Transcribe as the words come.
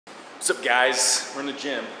What's up, guys? We're in the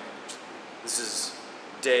gym. This is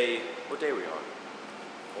what day are we on?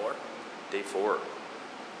 4? Day 4.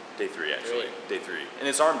 Day 3, actually. Day 3. And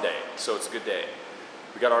it's arm day, so it's a good day.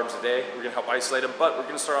 We got arms today. We're gonna help isolate them, but we're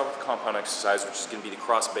gonna start off with a compound exercise, which is gonna be the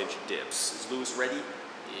cross bench dips. Is Lewis ready?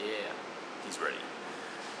 Yeah. He's ready.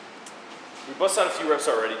 We bust out a few reps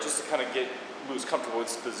already, just to kind of get Lewis comfortable with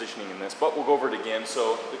his positioning in this, but we'll go over it again.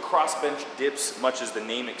 So the cross bench dips, much as the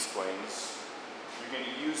name explains, you're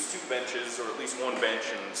going to use 2 benches, or at least 1 bench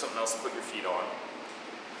and something else to put your feet on.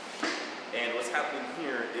 And what's happening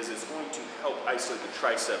here is it's going to help isolate the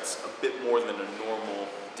triceps a bit more than a normal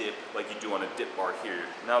dip like you do on a dip bar here.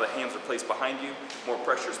 Now the hands are placed behind you, more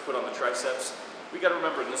pressure is put on the triceps. We got to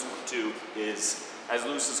remember in this one too is as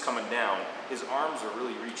Lewis is coming down, his arms are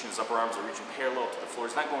really reaching, his upper arms are reaching parallel to the floor.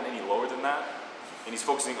 He's not going any lower than that. And he's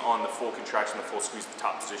focusing on the full contraction, the full squeeze at the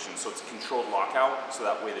top position. So it's a controlled lockout, so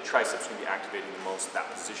that way the triceps can be activated the most at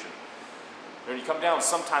that position. And when you come down,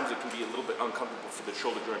 sometimes it can be a little bit uncomfortable for the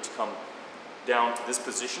shoulder joint to come down to this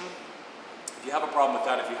position. If you have a problem with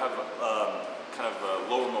that, if you have kind of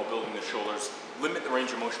lower mobility in the shoulders, limit the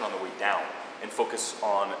range of motion on the way down and focus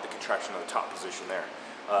on the contraction of the top position there.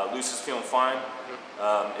 Lewis is feeling fine.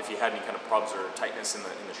 If he had any kind of problems or tightness in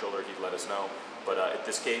the shoulder, he'd let us know. But in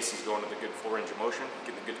this case, he's going to the good full range of motion,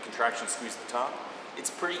 getting the good contraction, squeeze at the top. It's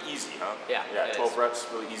pretty easy, huh? Yeah. Yeah, 12 reps,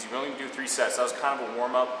 really easy. We only do 3 sets. That was kind of a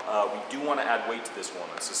warm-up. We do want to add weight to this one.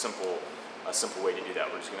 It's a simple way to do that.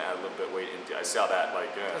 We're just going to add a little bit of weight into. I saw that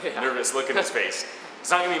nervous look in his face. It's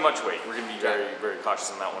not going to be much weight. We're going to be very, very cautious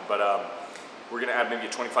on that one. But we're going to add maybe a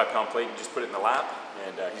 25-pound plate and just put it in the lap.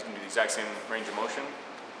 And he's going to do the exact same range of motion,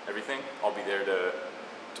 everything. I'll be there to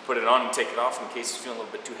put it on and take it off in case it's feeling a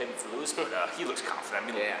little bit too heavy for Lewis, but he looks confident. I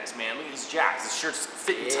mean, look at this man. Look at, he's jacked. His shirt's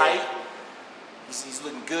fitting tight. He's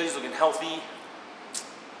looking good. He's looking healthy.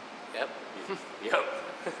 Yep. Yep.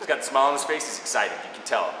 He's got a smile on his face. He's excited. You can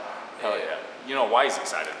tell. Hell yeah. You know why he's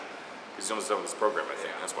excited? Because he's almost done with this program, I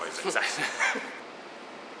think. That's why he's excited.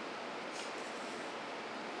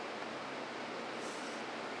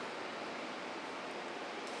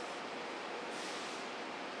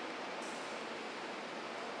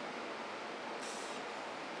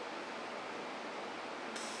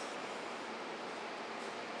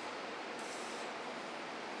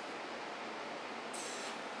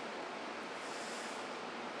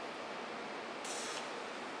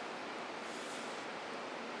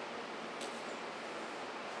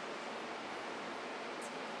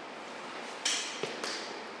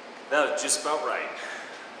 That was just about right.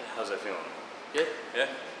 How's that feeling? Good. Yeah?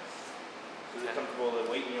 Is it comfortable to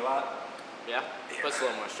weight in your lap? Yeah. Puts a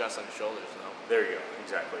little more stress on your shoulders though. There you go,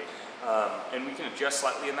 exactly. And we can adjust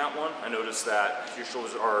slightly in that one. I noticed that your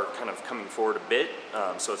shoulders are kind of coming forward a bit,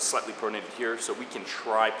 so it's slightly pronated here, so we can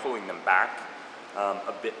try pulling them back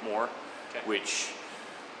a bit more, which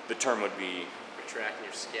the term would be retracting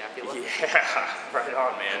your scapula. Yeah, right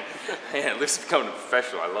on, man. Man, Lewis is becoming a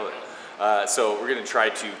professional. I love it. So we're going to try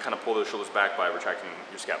to kind of pull those shoulders back by retracting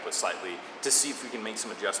your scapula slightly to see if we can make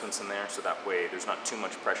some adjustments in there, so that way there's not too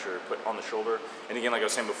much pressure put on the shoulder. And again, like I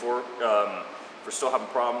was saying before, if we're still having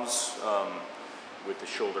problems with the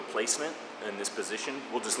shoulder placement in this position,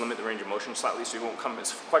 we'll just limit the range of motion slightly so you won't come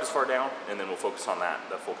quite as far down, and then we'll focus on that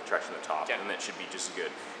full contraction at the top, and that should be just as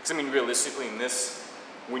good. Because I mean, realistically in this,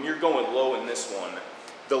 when you're going low in this one,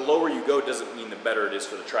 the lower you go doesn't mean the better it is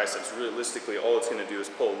for the triceps. Realistically, all it's going to do is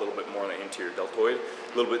pull a little bit more on the anterior deltoid,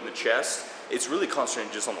 a little bit in the chest. It's really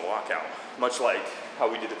concentrating just on the lockout, much like how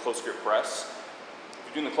we did the close grip press.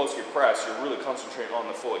 If you're doing the close grip press, you're really concentrating on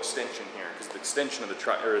the full extension here, because the extension of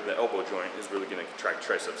the elbow joint is really going to contract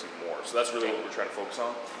triceps even more. So that's really what we're trying to focus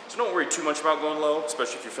on. So don't worry too much about going low,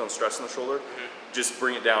 especially if you're feeling stress in the shoulder. Just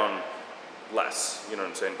bring it down less, you know what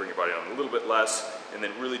I'm saying? Bring your body down a little bit less, and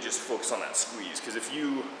then really just focus on that squeeze. Because if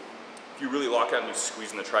you really lock out and you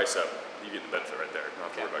squeeze in the tricep, you get the benefit right there. You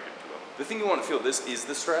don't have to worry about getting too low. The thing you want to feel, this is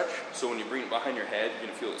the stretch. So when you bring it behind your head,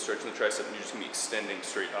 you're gonna feel it stretching the tricep, and you're just gonna be extending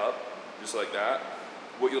straight up, just like that.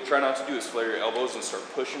 What you'll try not to do is flare your elbows and start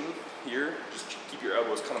pushing here. Just keep your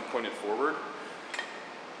elbows kind of pointed forward.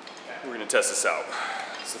 We're gonna test this out.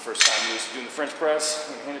 It's the first time Lewis is doing the French press.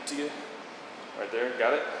 I'm gonna hand it to you. Right there,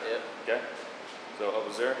 got it? Yep. Okay. So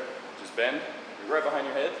elbows there, just bend, you're right behind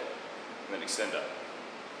your head, and then extend up.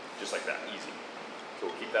 Just like that, easy. So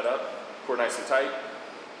we'll keep that up, core nice and tight.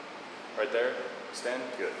 Right there, extend,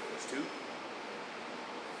 good. There's 2.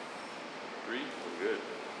 3, we're good.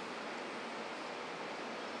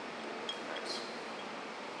 Nice.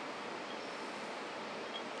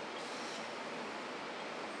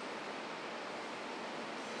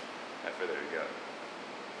 Halfway there, you go.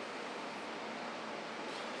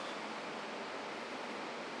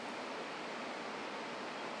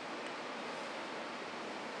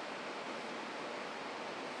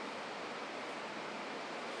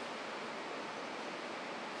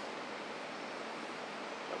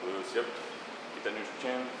 Yep. Get that neutral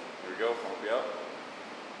chin. There we go. I'll help you out.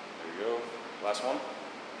 There we go. Last one.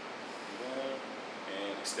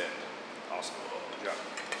 And extend. Awesome. Good job.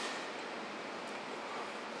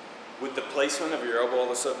 With the placement of your elbow all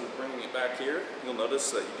of a sudden bringing it back here, you'll notice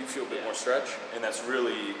that you do feel a bit more stretch, and that's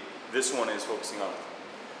really, this one is focusing on,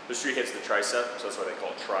 the street hits the tricep, so that's why they call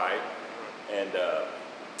it tri. And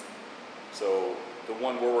so the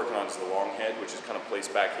one we're working on is the long head, which is kind of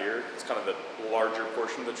placed back here. It's kind of the larger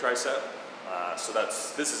portion of the tricep. So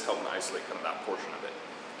this is helping to isolate kind of that portion of it.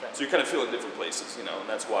 Okay. So you kind of feel it in different places, you know, and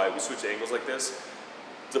that's why we switch angles like this.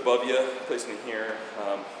 It's above you, placing it here.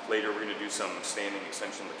 Later we're going to do some standing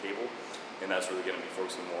extension of the cable, and that's really going to be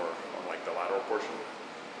focusing more on like the lateral portion.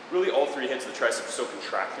 Really all three heads of the tricep are still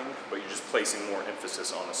contracting, but you're just placing more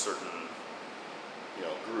emphasis on a certain, you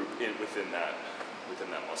know, group within that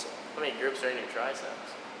muscle. How many groups are in your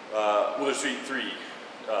triceps? Well, there's three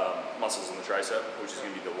muscles in the tricep, which is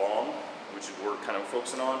going to be the long, which is we're kind of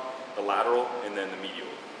focusing on, the lateral, and then the medial.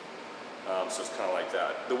 So it's kind of like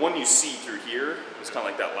that. The one you see through here is kind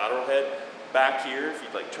of like that lateral head. Back here, if you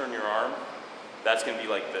like turn your arm, that's going to be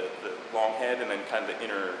like the long head, and then kind of the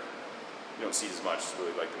inner, you don't see it as much, it's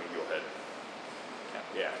really like the medial head.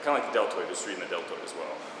 Okay. Yeah, kind of like the deltoid, there's three in the deltoid as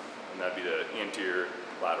well. And that'd be the anterior,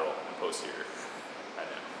 lateral, and posterior. I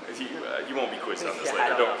know. You won't be quizzed on this later.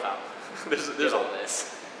 I don't know how. There's all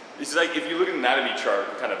this. It's like if you look at an anatomy chart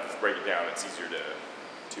and kind of break it down, it's easier to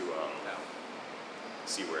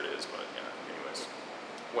see where it is. But yeah, anyways,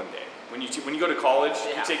 one day when you go to college,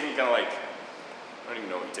 you take me kind of like, I don't even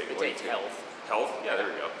know what you take. We take health. Health? Yeah, there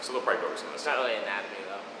we go. So they'll probably focus on this. It's not really anatomy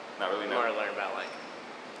though. Not really. More to learn about like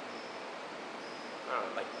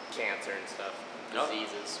cancer and stuff,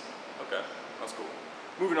 diseases. Okay, that's cool.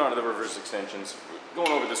 Moving on to the reverse extensions.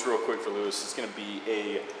 Going over this real quick for Lewis, it's going to be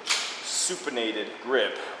a supinated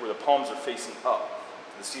grip where the palms are facing up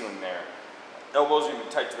to the ceiling there. Elbows are going to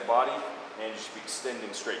be tight to the body, and you should be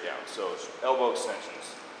extending straight down. So elbow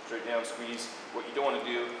extensions, straight down squeeze. What you don't want to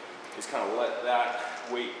do is kind of let that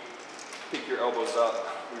weight pick your elbows up.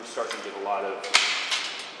 We're starting to get a lot of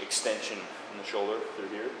extension in the shoulder through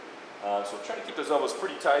here. So try to keep those elbows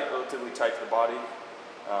pretty tight, relatively tight to the body.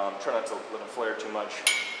 Try not to let them flare too much.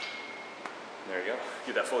 There you go.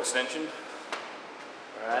 Get that full extension.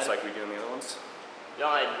 Right. Just like we do in the other ones. You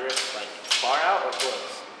want my grip like far out or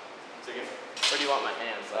close? Say again? Where do you want my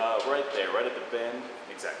hands? Like? Right there, right at the bend.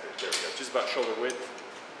 Exactly. There we go. Just about shoulder width.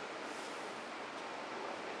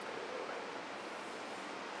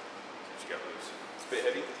 What you got, Lewis? It's a bit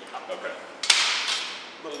heavy? Yeah. Okay.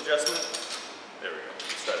 Little adjustment. There we go.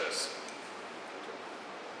 Let's try this.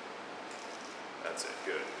 That's it.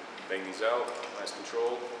 Good. Bang these out. Nice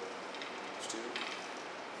control. There's two.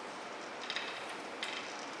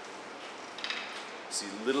 See,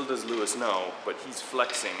 little does Lewis know, but he's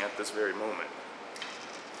flexing at this very moment.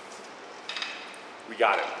 We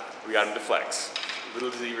got him. We got him to flex. Little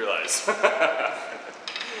does he realize.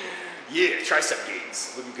 Yeah, tricep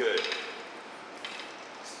gains. Looking good.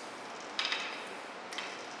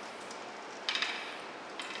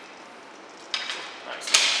 Nice.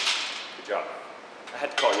 Good job. I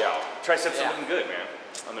had to call you out. Triceps are looking good, man.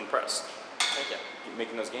 I'm impressed. Thank you. Keep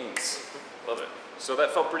making those gains. Love it. So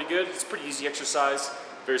that felt pretty good. It's a pretty easy exercise.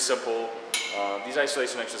 Very simple. These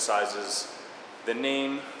isolation exercises, the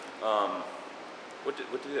name, what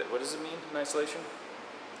does it mean in isolation?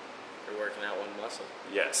 You're working out one muscle.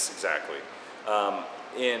 Yes, exactly.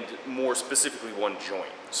 And more specifically one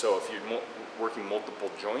joint. So if you're working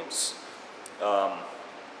multiple joints,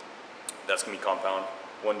 that's going to be compound.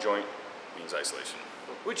 One joint means isolation,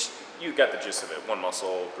 which you got the gist of it. One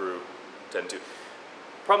muscle group, 10-2.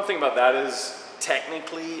 Problem thing about that is,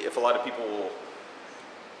 technically, if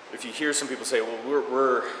you hear some people say, well,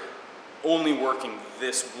 we're only working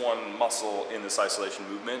this one muscle in this isolation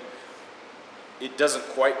movement, it doesn't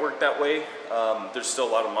quite work that way. There's still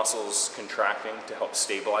a lot of muscles contracting to help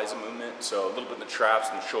stabilize a movement. So a little bit in the traps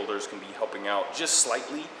and the shoulders can be helping out just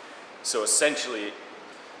slightly. So essentially,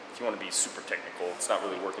 if you want to be super technical, it's not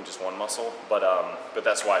really working just one muscle, but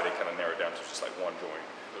that's why they kind of narrow it down to just like one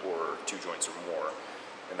joint or two joints or more.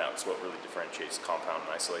 And that's what really differentiates compound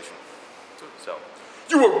and isolation. So,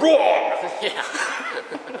 you were wrong! Yeah.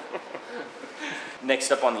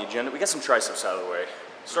 Next up on the agenda, we got some triceps out of the way.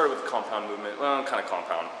 Started with the compound movement, well, kind of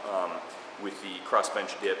compound, with the cross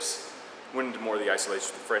bench dips. Went into more of the isolation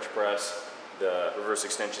with the French press, the reverse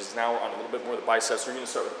extensions. Now we're on a little bit more of the biceps. We're going to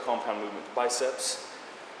start with the compound movement, the biceps,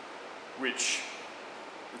 which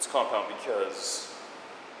it's compound because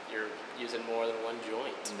you're using more than one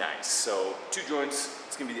joint. Nice. So two joints.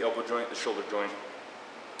 It's going to be the elbow joint, the shoulder joint,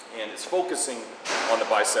 and it's focusing on the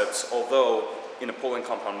biceps, although in a pulling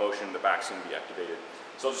compound motion, the back's going to be activated.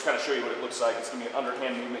 So I'll just kind of show you what it looks like. It's going to be an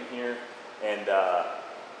underhand movement here, and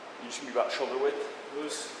you're just going to be about shoulder width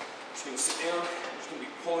loose. Just going to sit down. You're just going to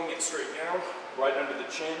be pulling it straight down, right under the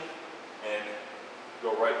chin, and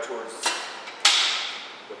go right towards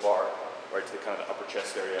the bar, right to the kind of the upper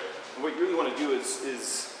chest area. And what you really want to do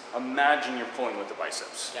is imagine you're pulling with the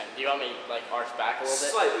biceps. Yeah. Do you want me to like arch back a little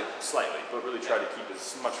bit? Slightly, but really try to keep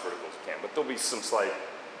as much vertical as you can. But there'll be some slight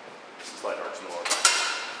arch in the lower back.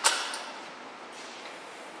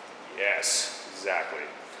 Yes, exactly.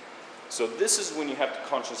 So this is when you have to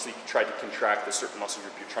consciously try to contract the certain muscle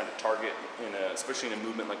group you're trying to target, especially in a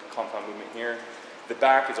movement like a compound movement here. The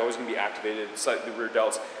back is always going to be activated, slightly the rear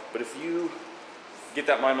delts, but if you get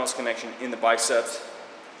that mind-muscle connection in the biceps,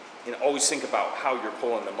 and always think about how you're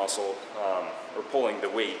pulling the muscle, or pulling the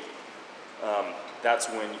weight, that's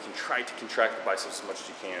when you can try to contract the biceps as much as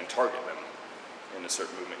you can and target them in a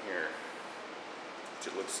certain movement here.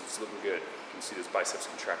 It's looking good. You can see those biceps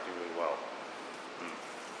contracting really well.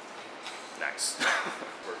 Nice.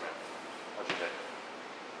 Work, man. How's your day?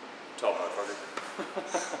 Tall motherfucker.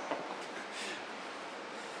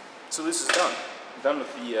 So this is done. Done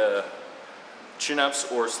with the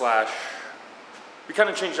chin-ups or slash. We kind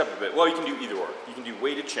of changed up a bit. Well, you can do either or. You can do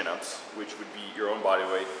weighted chin-ups, which would be your own body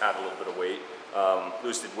weight, add a little bit of weight.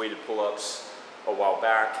 Lewis did weighted pull-ups a while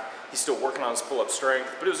back. He's still working on his pull-up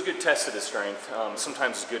strength, but it was a good test of his strength.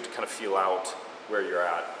 Sometimes it's good to kind of feel out where you're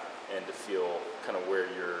at and to feel kind of where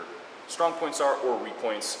your strong points are or weak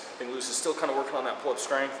points. I think Lewis is still kind of working on that pull-up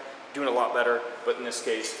strength, doing a lot better, but in this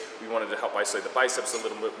case, we wanted to help isolate the biceps a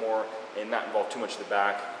little bit more and not involve too much of the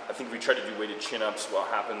back. I think if we try to do weighted chin-ups, what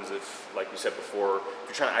happens if, like we said before, if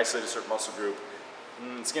you're trying to isolate a certain muscle group,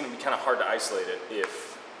 it's going to be kind of hard to isolate it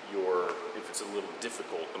if it's a little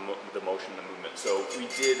difficult, the motion, the movement. So we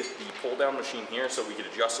did the pull-down machine here so we could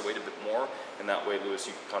adjust the weight a bit more, and that way, Lewis,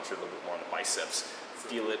 you can concentrate a little bit more on the biceps.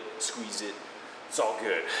 Feel it, squeeze it, it's all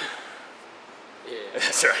good. Yeah.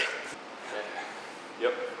 That's right.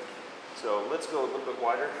 Yep. So let's go a little bit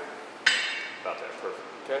wider. About that, perfect.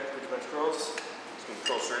 Okay, put your bench curls. Just gonna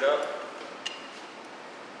curl straight up.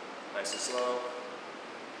 Nice and slow.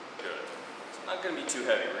 Good. It's not gonna be too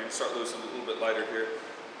heavy. We're gonna start Lewis a little bit lighter here.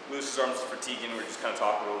 Lewis's arms are fatiguing. We're just kind of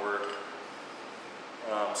talking over.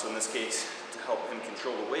 So in this case, to help him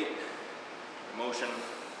control the weight, the motion,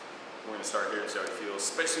 we're gonna start here and see how he feels,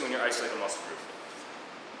 especially when you're isolating a muscle group.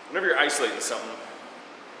 Whenever you're isolating something,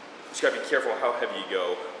 you just gotta be careful how heavy you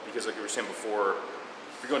go, because like we were saying before,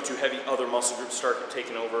 if you're going too heavy, other muscle groups start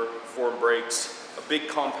taking over, form breaks. A big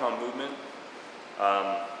compound movement,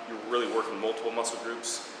 you're really working multiple muscle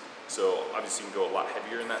groups, so obviously you can go a lot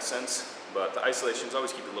heavier in that sense, but the isolations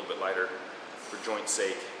always keep it a little bit lighter for joint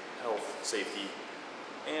sake, health, safety,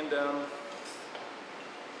 and there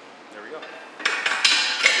we go.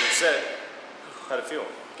 That being said, how'd it feel?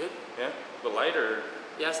 Good. Yeah? A little light or?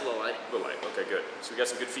 Yeah, it's a little light. A little light, okay, good. So we got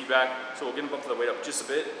some good feedback. So we'll get him bumped the weight up just a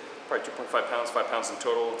bit, probably 2.5 pounds, 5 pounds in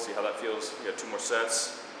total. Let's see how that feels. We got 2 more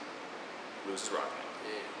sets. Lewis is rocking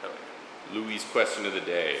it. Yeah. Louis' question of the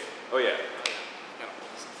day. Oh yeah.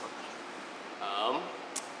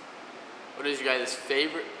 What is your guys'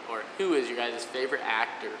 favorite, or who is your guys' favorite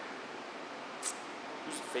actor?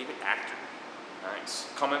 Who's your favorite actor? Nice.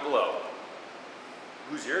 Comment below.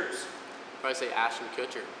 Who's yours? Probably say Ashton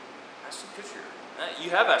Kutcher. Ashton Kutcher. You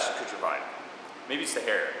have Ashton Kutcher vibe. Maybe it's the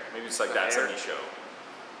hair. Maybe it's like The that hair? 70s show.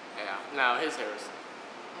 Yeah. No, his hair is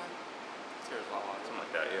a lot longer. Something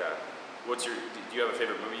like that, yeah. Do you have a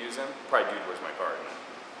favorite movie he was in? Probably Dude, Where's My Car? Isn't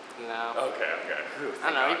it? No. Okay. Whew, I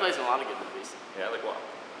don't know. He thank plays in a lot of good movies. God. Yeah, like what?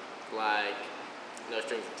 Like No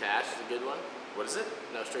Strings Attached is a good one. What is it?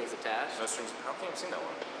 No Strings Attached. No Strings. How come I've seen that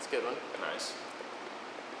one? It's a good one. Nice.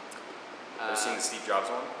 Have you seen the Steve Jobs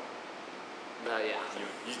one? Yeah.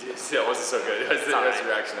 You did. That wasn't so good. That's the alright.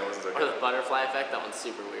 reaction. That wasn't so Or good. the Butterfly Effect. That one's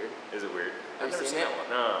super weird. Is it weird? Have you I've never seen it? that one.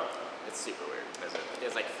 No. It's super weird. Is it? He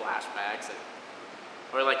has like flashbacks and,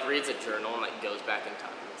 or like reads a journal and like goes back in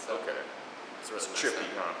time and stuff. Okay. It's really It's messed trippy,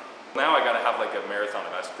 up. huh? Now I gotta have like a marathon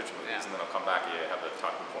of Ashton Kutcher movies, Yeah. and then I'll come back and have the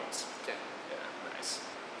talking points. Okay. Yeah, nice.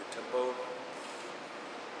 Good tempo.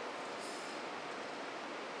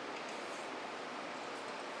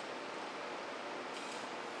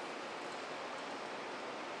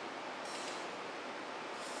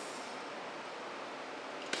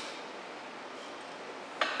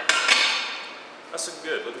 That's looking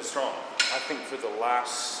good, looking strong. I think for the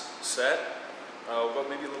last set, we'll go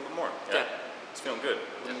maybe a little bit more. Yeah. It's feeling good,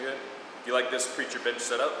 looking good. Do you like this preacher bench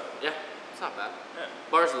setup? Yeah. It's not bad. Yeah.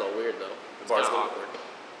 Bar's a little weird though. It's bar's kinda a little- awkward.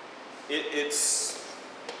 It's,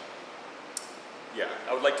 yeah,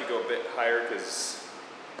 I would like to go a bit higher because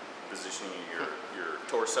positioning of your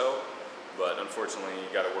torso, but unfortunately you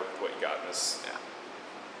got to work with what you got in this. Yeah.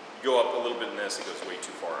 You go up a little bit in this, it goes way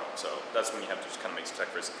too far up. So that's when you have to just kind of make some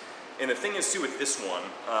sacrifice. And the thing is too with this one,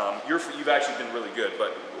 you've actually been really good,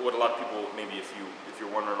 but what a lot of people, maybe if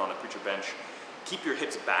you're wondering on a preacher bench, keep your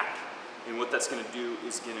hips back. And what that's going to do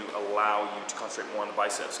is going to allow you to concentrate more on the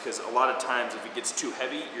biceps, because a lot of times if it gets too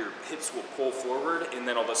heavy, your hips will pull forward, and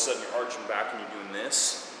then all of a sudden you're arching back and you're doing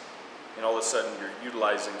this, and all of a sudden you're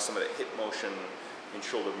utilizing some of that hip motion and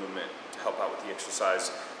shoulder movement to help out with the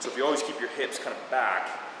exercise. So if you always keep your hips kind of back,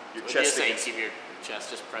 your chest against... keep your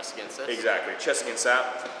chest just pressed against this? Exactly, chest against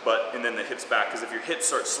that, and then the hips back, because if your hips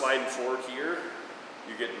start sliding forward here,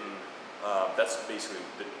 you're getting, that's basically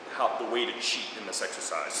the way to cheat in this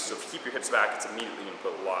exercise. So if you keep your hips back, it's immediately going to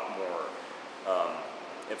put a lot more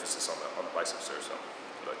emphasis on the biceps there. So,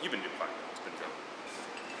 but you've been doing fine. It's been good.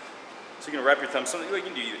 So you're going to wrap your thumb. You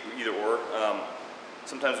can do either or.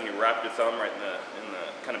 Sometimes when you wrap your thumb right in the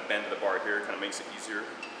kind of bend of the bar here, it kind of makes it easier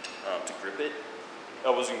to grip it.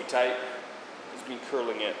 Elbows are going to be tight. Just be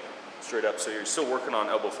curling it straight up. So you're still working on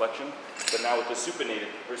elbow flexion, but now with the supinated,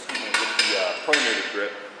 or excuse me, with the pronated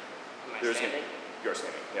grip, Am I standing? You're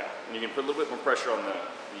standing, yeah. And you can put a little bit more pressure on the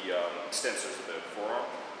extensors of the forearm,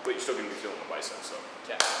 but you're still going to be feeling the biceps. So,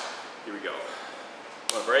 okay. Here we go.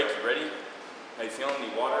 Want a break? You ready? How you feeling?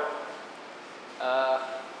 Need water?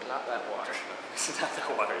 Not that water. Not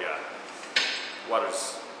that water, yeah.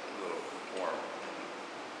 Water's a little warm.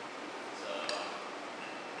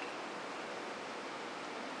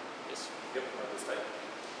 Yep, right this tight.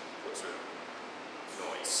 Closer.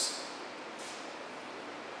 Noise.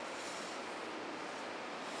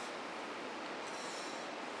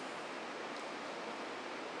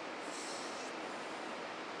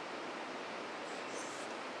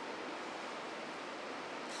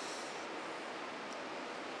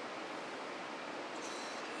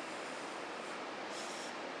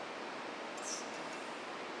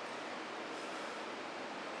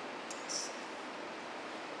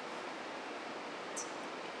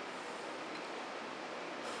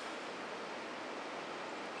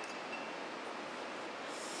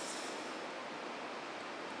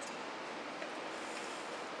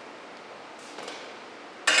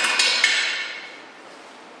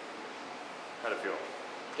 How'd it feel?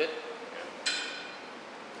 Good. Yeah.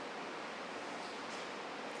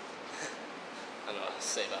 I don't know what to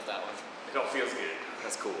say about that one. It all feels good.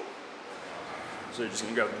 That's cool. So you're just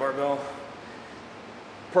gonna grab the barbell.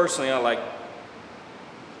 Personally, I like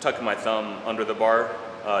tucking my thumb under the bar.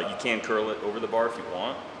 You can curl it over the bar if you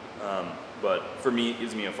want, but for me, it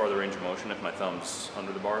gives me a farther range of motion if my thumb's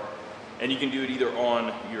under the bar. And you can do it either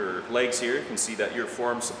on your legs here. You can see that your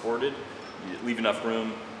forearm's supported. You leave enough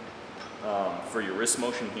room for your wrist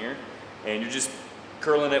motion here, and you're just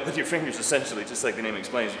curling it with your fingers essentially, just like the name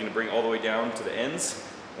explains. You're going to bring it all the way down to the ends,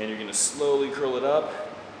 and you're going to slowly curl it up,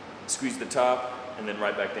 squeeze the top, and then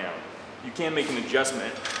right back down. You can make an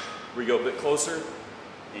adjustment where you go a bit closer,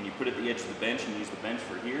 and you put it at the edge of the bench and use the bench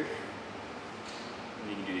for here. And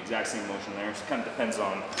you can do the exact same motion there. So it kind of depends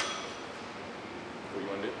on what you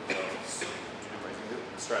want to do.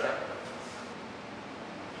 Let's try that.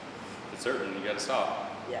 It's certain, you got to stop.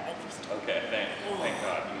 Yeah, I just. Okay, thank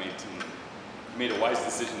God you made a wise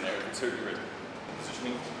decision there. It's hurt your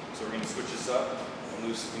positioning. So we're going to switch this up. And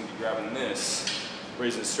Luce is going to be grabbing this,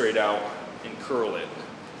 raise it straight out, and curl it.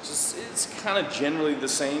 It's kind of generally the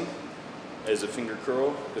same as a finger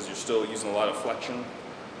curl because you're still using a lot of flexion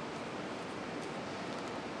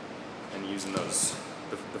and using the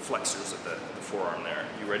flexors at the forearm there.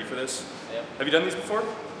 You ready for this? Yep. Have you done these before?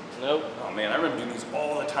 Nope. Oh man, I remember doing these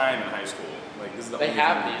all the time in high school. Like this is the They only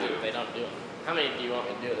have thing these, we do. but they don't do them. How many do you want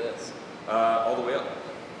me to do this? All the way up.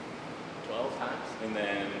 12 times? And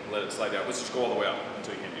then let it slide down. Let's just go all the way up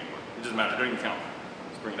until you can't do anymore. It doesn't matter, don't even count.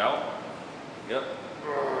 Just bring it out. Yep.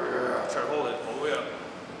 Try to hold it all the way up.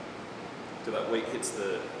 Till that weight hits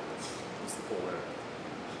the pole there.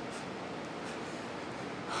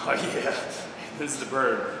 Oh yeah, this is the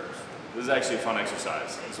bird. This is actually a fun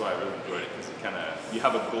exercise. That's why I really enjoyed it, because it kind of, you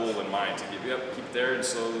have a goal in mind to get you up, keep it there, and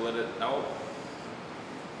slowly let it out.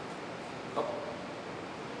 Up.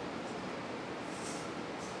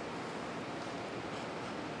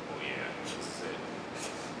 Oh yeah, this is it.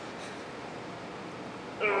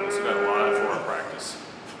 Oh, so you got a lot of forearm practice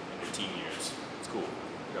in your teen years. It's cool.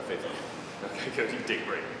 I got faith in you. Okay, good. You can take a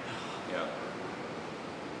break. Yeah.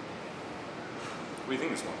 What do you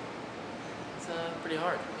think of this one? It's pretty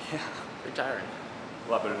hard. Yeah. Pretty tiring.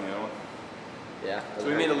 A lot better than the other one. Yeah. So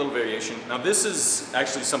we made a little variation. Now this is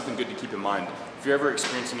actually something good to keep in mind. If you're ever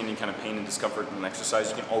experiencing any kind of pain and discomfort in an exercise,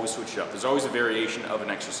 you can always switch it up. There's always a variation of an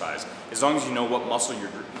exercise. As long as you know what muscle you're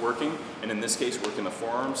working, and in this case, working the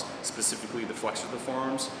forearms, specifically the flexors of the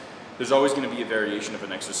forearms, there's always going to be a variation of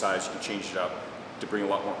an exercise. You can change it up to bring a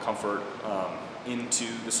lot more comfort into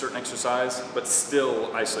the certain exercise, but still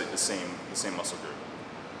isolate the same muscle group.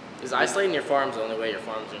 Is isolating your forearms the only way your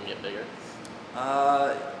forearms are going to get bigger?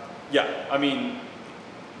 Yeah, I mean,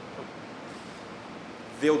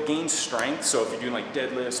 they'll gain strength. So if you're doing like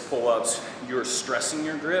deadlifts, pull-ups, you're stressing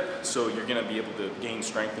your grip, so you're going to be able to gain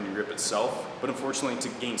strength in your grip itself. But unfortunately, to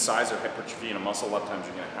gain size or hypertrophy in a muscle, a lot of times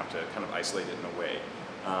you're going to have to kind of isolate it in a way.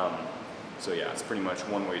 So yeah, it's pretty much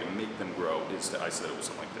one way to make them grow is to isolate it with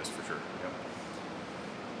something like this for sure.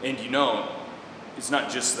 Yeah. And you know, it's not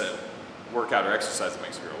just the workout or exercise that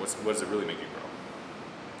makes you grow. What does it really make you grow?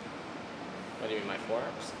 What do you mean, my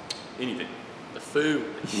forearms? Anything. The food.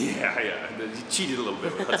 Yeah. You cheated a little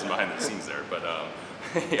bit with Hudson behind the scenes there, but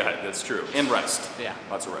yeah, that's true. And rest. Yeah.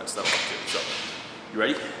 Lots of rest. That'll help too. So, you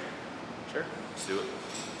ready? Sure. Let's do it.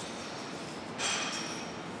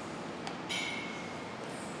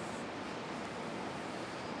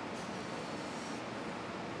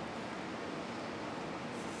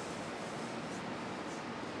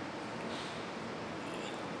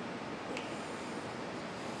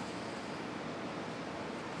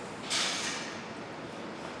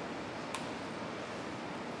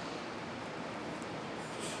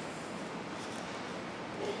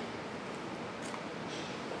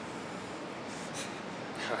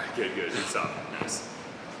 Good. Good stop. Nice.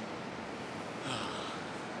 I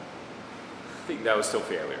think that was still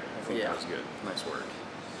failure. I think that was good. Nice work.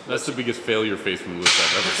 That's the biggest failure face from Lewis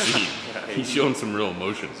I've ever seen. Yeah, He's showing some real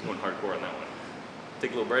emotion. He's going hardcore on that one.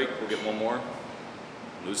 Take a little break. We'll get one more.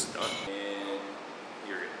 Lewis is done. And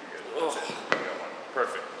you're good. That's it. We got one.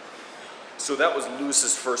 Perfect. So that was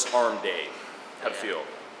Lewis's first arm day. How'd it feel?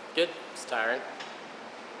 Good. It's tiring.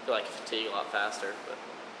 I feel like I fatigue a lot faster, but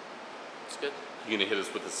it's good. You gonna hit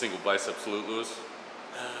us with a single bicep salute, Lewis?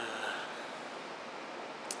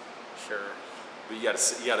 Sure. But you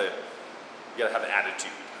gotta have an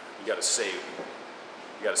attitude. You gotta say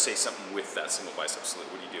something with that single bicep salute.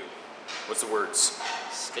 What do? What's the words?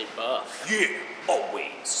 Stay buff. Yeah,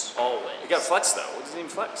 always. Always. You gotta flex though. What does he even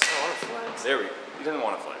flex? I want to flex. There we go. He doesn't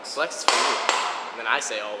want to flex. Flex is for you. And then I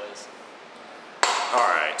say always. All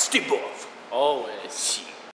right, stay buff. Always.